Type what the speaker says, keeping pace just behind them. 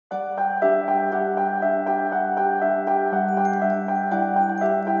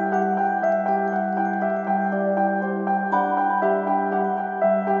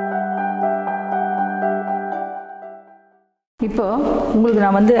இப்போ உங்களுக்கு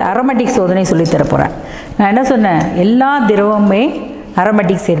நான் வந்து அரோமேட்டிக் சோதனை சொல்லித் தர போகிறேன். நான் என்ன சொன்னேன், எல்லா திரவமுமே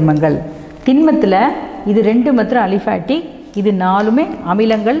அரோமேட்டிக் சேர்மங்கள். திண்மத்தில் இது 2 மாத்திரம் அலிஃபாட்டிக், இது 4மே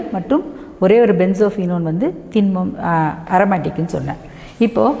அமிலங்கள் மற்றும் ஒரே ஒரு பென்சோஃபீனோன் வந்து திண்மம் அரோமேட்டிக்னு சொன்னேன்.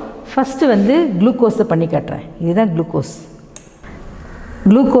 இப்போது ஃபஸ்ட்டு வந்து குளுக்கோஸை பண்ணி காட்டுறேன். இதுதான் குளுக்கோஸ்.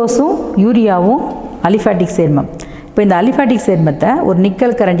 குளுக்கோஸும் யூரியாவும் அலிஃபாட்டிக் சேர்மம். இப்போ இந்த அலிஃபாட்டிக் சேர்மத்தை ஒரு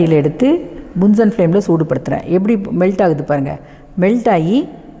நிக்கல் கரண்டியில் எடுத்து புன்சன் ஃப்ளேமில் சூடுபடுத்துகிறேன். எப்படி மெல்ட் ஆகுது பாருங்கள். மெல்ட் ஆகி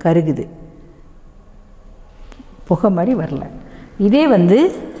கருகுது, புகை மாதிரி வரல. இதே வந்து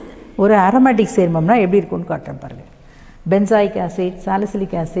ஒரு அரோமேட்டிக் சேர்மம்னா எப்படி இருக்கும்னு காட்டுறேன் பாருங்கள். Benzoic acid,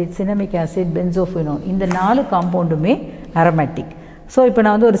 salicylic acid, சினமிக் acid, பென்சோஃபினோன், இந்த 4 காம்பவுண்டுமே அரோமேட்டிக். ஸோ இப்போ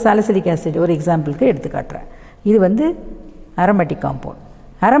நான் வந்து ஒரு சாலிசிலிக் ஆசிட் ஒரு எக்ஸாம்பிளுக்கு எடுத்து காட்டுறேன். இது வந்து அரோமேட்டிக் காம்பவுண்ட்.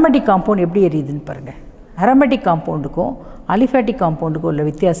 அரோமேட்டிக் காம்பவுண்ட் எப்படி எரியுதுன்னு பாருங்கள். அரோமேட்டிக் காம்பவுண்டுக்கும் அலிஃபாட்டிக் காம்பவுண்டுக்கும் உள்ள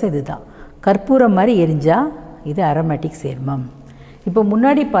வித்தியாசம் இதுதான். கற்பூரம் மாதிரி எரிஞ்சால் இது அரோமேட்டிக் சேர்மம். இப்போ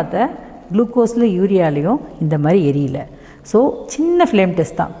முன்னாடி பார்த்த குளுக்கோஸ்லையும் யூரியாலையும் இந்த மாதிரி எரியல. ஸோ சின்ன ஃப்ளேம்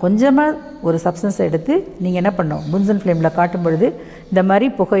டெஸ்ட் தான். கொஞ்சமாக ஒரு சப்ஸ்டன்ஸை எடுத்து நீங்கள் என்ன பண்ணணும், புன்சன் ஃப்ளேமில் காட்டும் பொழுது இந்த மாதிரி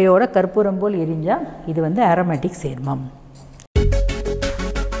புகையோட கற்பூரம் போல் எரிஞ்சால் இது வந்து அரோமேட்டிக் சேர்மம்.